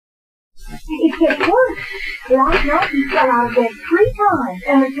getting worse. Last night he fell out of bed 3 times,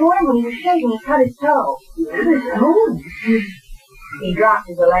 and this morning when he was shaving, he cut his toe. His toe? He dropped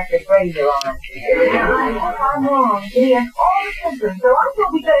his electric razor on it. I'm wrong. He has all the symptoms, so I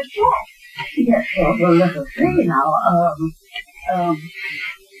thought we better check. Yes, well, let us see now.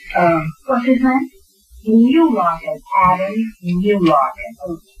 What's his name? Newlarkin, Adam Newlarkin.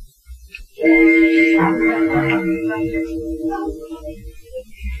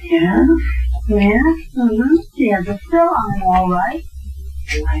 Yes, he has a cell on him, all right.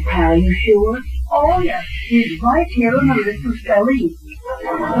 Are you sure? Oh, yes, he's right here on the list of spellees.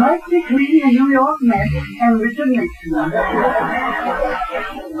 Right between the New York Met and Richard Nixon.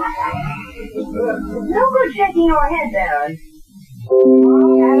 No good shaking your head, Baron.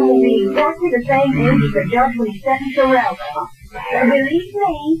 Adam will be exactly the same age as the judge when he sentenced Sorrel.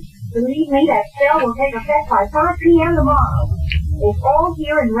 Believe me, that spell will take effect by 5 p.m. tomorrow. It's all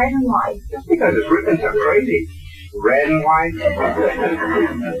here in red and white. Just because it's written so crazy. Red and white?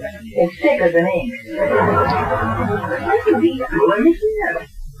 It's thicker than ink. Well, let me see it.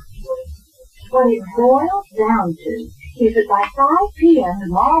 What it boils down to is that by 5 p.m.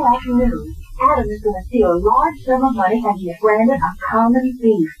 tomorrow afternoon, Adam is going to steal a large sum of money and he's branded a common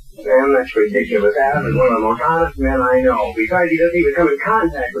thief. Sam, that's ridiculous. Adam is one of the most honest men I know. Besides, he doesn't even come in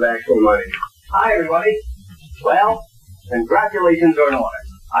contact with actual money. Hi, everybody. Well, congratulations are in order.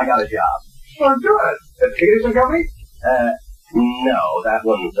 I got a job. Oh, good. At Peterson Company? No, that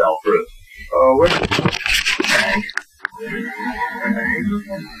wouldn't sell fruit. Oh, where's the bank?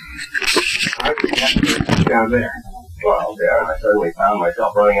 I think that's down there. Well, there, I suddenly found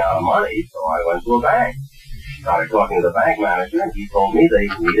myself running out of money, so I went to a bank. Started talking to the bank manager, and he told me they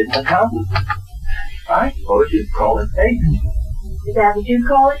needed an accountant. I suppose you'd call it fate. Is that what you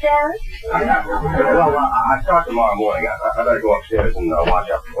call it, Darren? Well, I'll start tomorrow morning. I better go upstairs and watch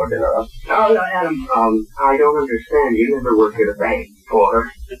out before dinner, huh? Oh, no, Adam, I don't understand. You never worked at a bank, Porter.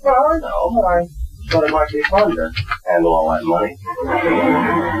 Well, no, but I thought it might be fun to handle all that money.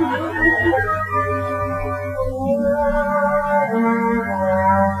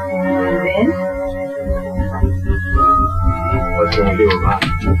 Vince? What can we do about it?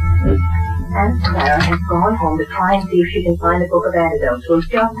 Aunt Clara has gone home to try and see if she can find the book of antidotes. We'll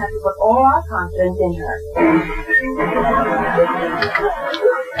just have to put all our confidence in her.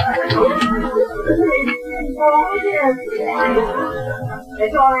 Oh, yes.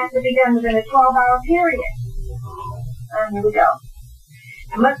 This all has to be done within a 12-hour period. Here we go.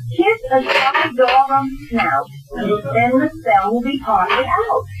 Must kiss a shy dog on the snout, then the spell will be parted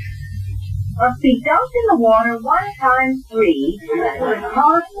out. Must be dumped in the water 1 times 3,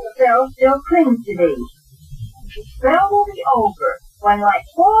 because the spell still clings to thee. The spell will be over when, like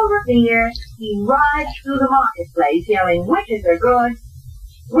Paul Revere, he rides through the marketplace yelling, witches are good,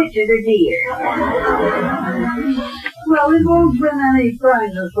 witches are dear. Well, it won't win any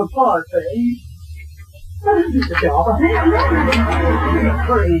prizes for party. But it's a job of him.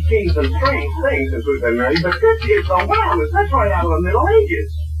 Pretty seen some strange things since we've been married, but this is the wildest. That's right out of the Middle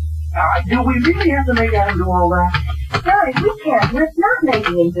Ages. Do we really have to make Adam do all that? Sorry, we can't. We're not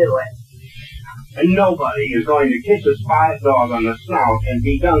making him do it. And nobody is going to kiss a spotted dog on the snout and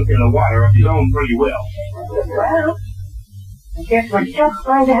be dunked in the water of his own free will. Well, I guess we're just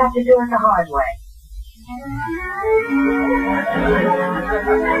going to have to do it the hard way.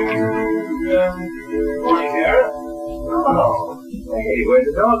 Morning, Harris. Oh, hey, where'd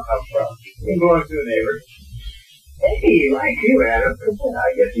the dog come from? Been going through the neighbors. Hey, he likes you, Adam.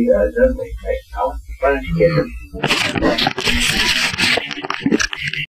 I guess he does, doesn't he? Hey, why don't you kiss him?